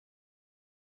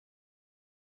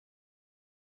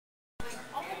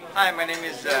Hi, my name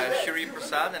is Shri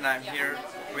Prasad, and I'm here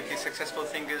with the Successful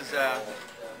Thinkers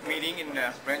meeting in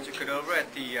Rancho Cordova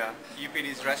at the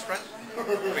UPD's restaurant.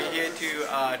 We're here to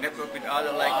network with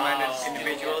other like-minded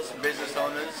individuals, business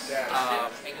owners,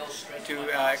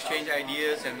 to exchange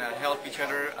ideas and help each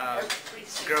other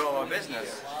grow our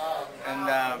business. And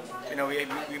we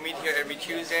meet here every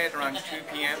Tuesday at around 2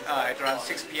 p.m. At around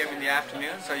 6 p.m. in the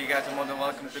afternoon. So you guys are more than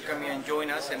welcome to come here and join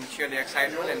us and share the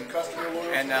excitement and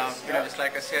just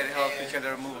like I said, help each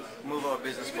other move our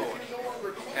business forward.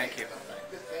 Thank you.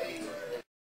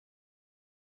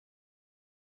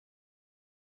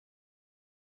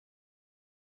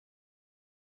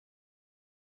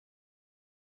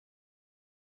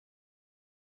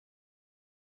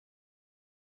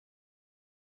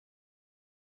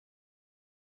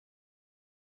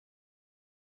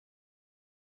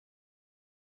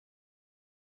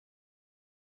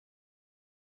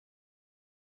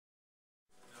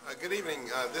 Good evening.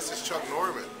 This is Chuck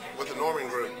Norman with the Norman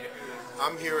Group.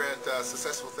 I'm here at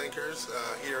Successful Thinkers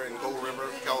here in Gold River,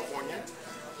 California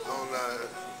on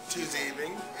Tuesday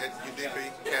evening at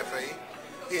UDP Cafe,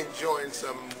 enjoying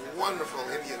some wonderful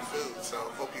Indian food, so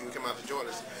hope you can come out to join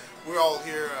us. We're all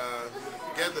here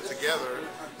gathered together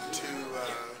to...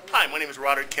 Hi, my name is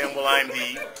Roderick Campbell. I'm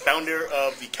the founder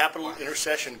of the Capital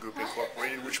Intercession Group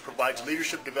Incorporated, which provides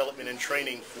leadership development and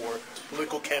training for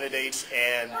political candidates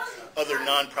and other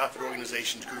nonprofit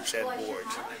organizations, groups, and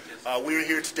boards. We're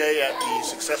here today at the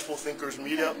Successful Thinkers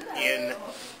Meetup in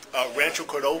Rancho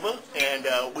Cordova, and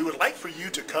we would like for you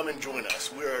to come and join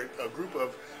us. We're a group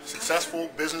of successful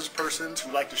business persons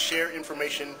who like to share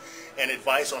information and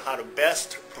advice on how to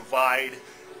best provide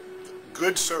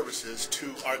good services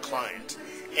to our clients,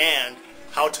 and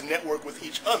how to network with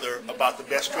each other about the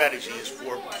best strategies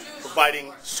for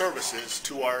providing services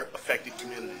to our affected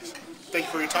communities. Thank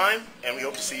you for your time, and we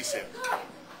hope to see you soon.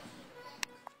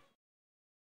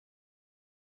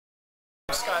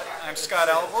 I'm Scott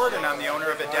Alvord, and I'm the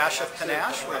owner of A Dash of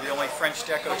Panache. We're the only French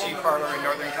Deco tea parlor in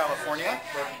Northern California,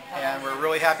 and we're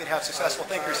really happy to have Successful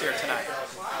Thinkers here tonight.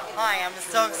 Hi, I'm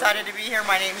so excited to be here.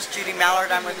 My name is Judy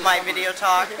Mallard. I'm with My Video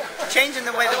Talk, changing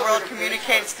the way the world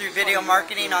communicates through video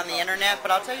marketing on the internet.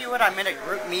 But I'll tell you what, I'm in a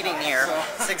group meeting here,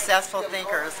 Successful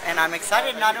Thinkers, and I'm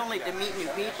excited not only to meet new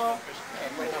people,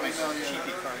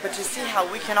 but to see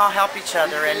how we can all help each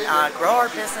other and grow our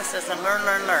businesses and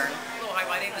learn. Hi,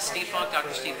 my name is Steve Funk,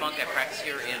 Dr. Steve Funk. I practice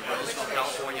here in Roseville,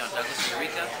 California on Douglas and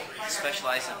Eureka. I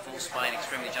specialize in full spine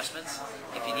extremity adjustments.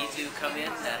 If you need to come in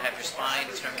and have your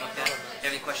spine extremity looked at, if you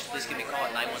have any questions, please give me a call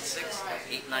at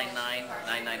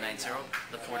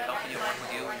 916-899-9990. Look forward to helping you and work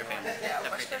with you and your family. Have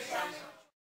a great day.